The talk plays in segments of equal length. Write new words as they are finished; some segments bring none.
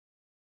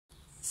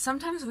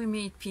Sometimes we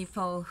meet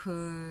people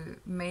who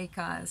make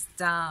us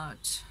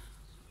doubt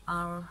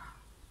our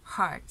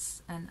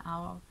hearts and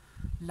our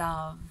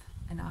love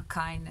and our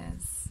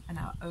kindness and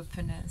our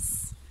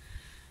openness.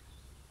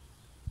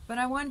 But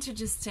I want to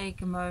just take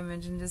a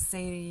moment and just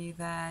say to you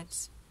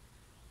that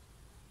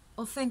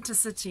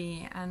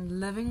authenticity and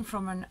living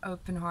from an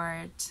open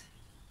heart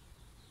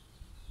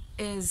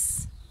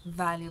is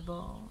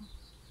valuable.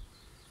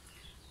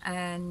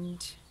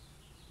 And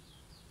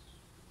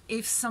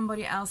if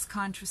somebody else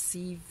can't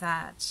receive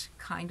that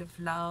kind of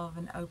love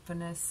and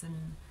openness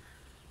and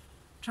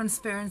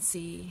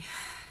transparency,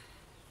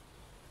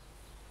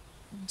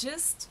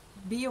 just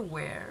be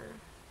aware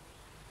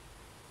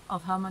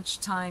of how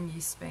much time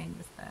you spend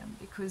with them,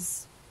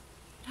 because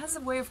it has a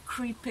way of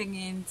creeping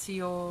into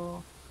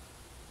your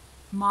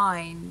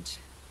mind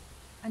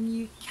and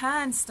you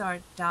can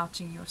start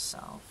doubting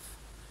yourself.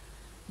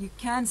 You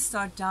can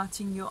start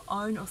doubting your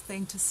own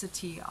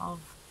authenticity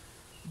of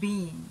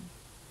being.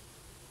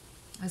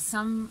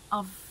 Some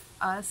of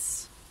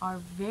us are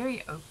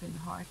very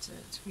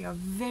open-hearted. We are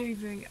very,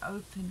 very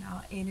open.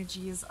 Our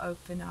energy is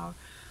open.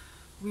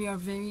 We are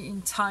very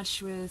in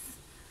touch with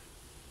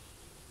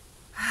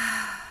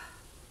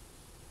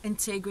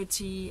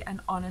integrity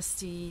and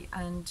honesty.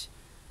 And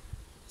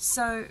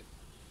so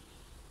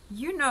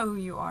you know who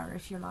you are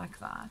if you're like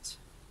that.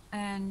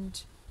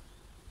 And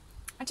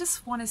I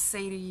just want to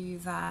say to you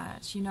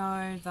that,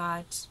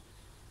 that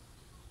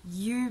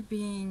you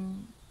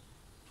being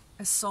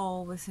a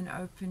soul with an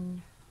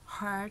open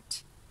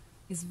heart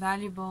is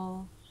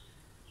valuable,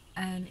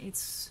 and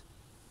it's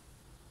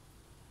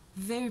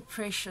very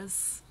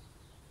precious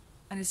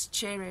and it's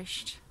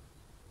cherished.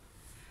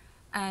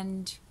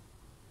 And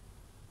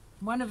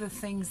one of the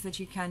things that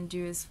you can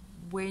do is,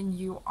 when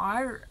you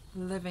are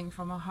living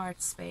from a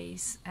heart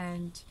space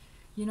and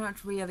you're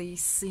not really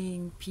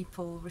seeing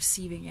people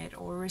receiving it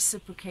or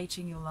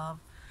reciprocating your love,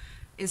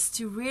 is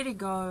to really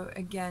go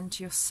again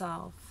to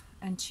yourself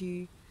and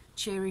to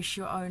cherish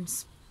your own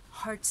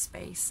heart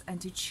space, and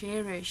to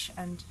cherish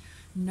and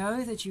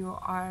know that you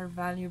are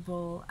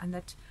valuable, and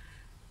that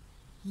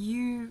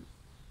you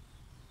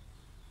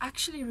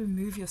actually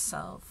remove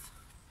yourself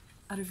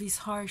out of these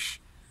harsh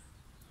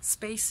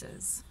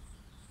spaces,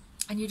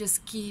 and you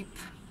just keep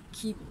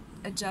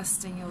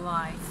adjusting your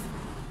life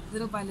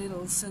little by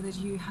little, so that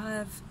you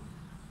have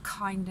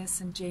kindness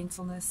and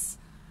gentleness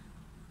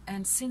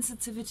and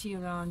sensitivity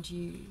around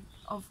you,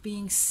 of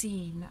being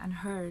seen and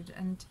heard.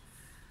 And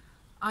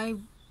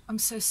I'm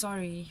so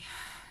sorry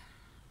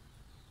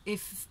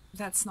if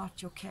that's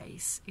not your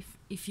case.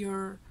 If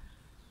you're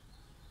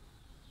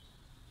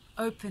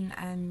open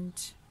and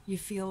you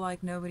feel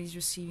like nobody's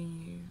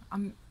receiving you,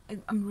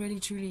 I'm really,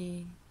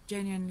 truly,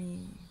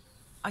 genuinely,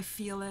 I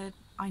feel it.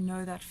 I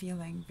know that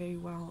feeling very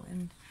well.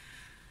 And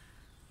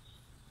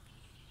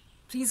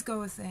please go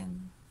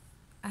within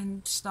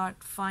and start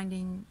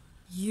finding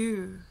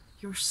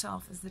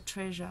yourself as the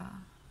treasure,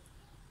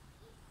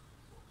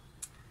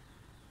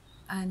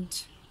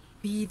 and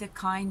be the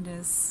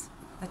kindness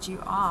that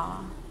you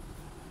are.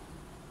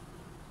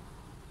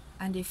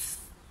 And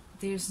if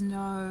there's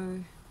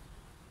no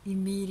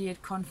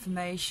immediate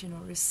confirmation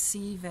or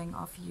receiving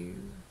of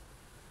you,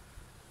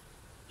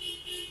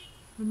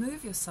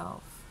 remove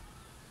yourself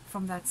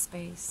from that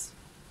space,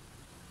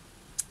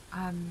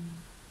 and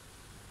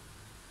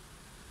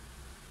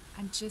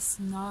just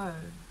know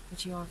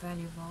that you are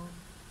valuable.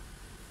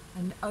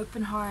 An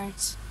open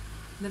heart,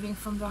 living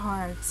from the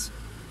heart,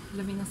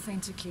 living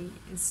authentically,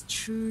 is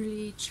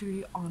truly,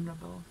 truly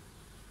honorable.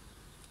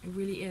 It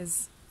really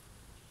is.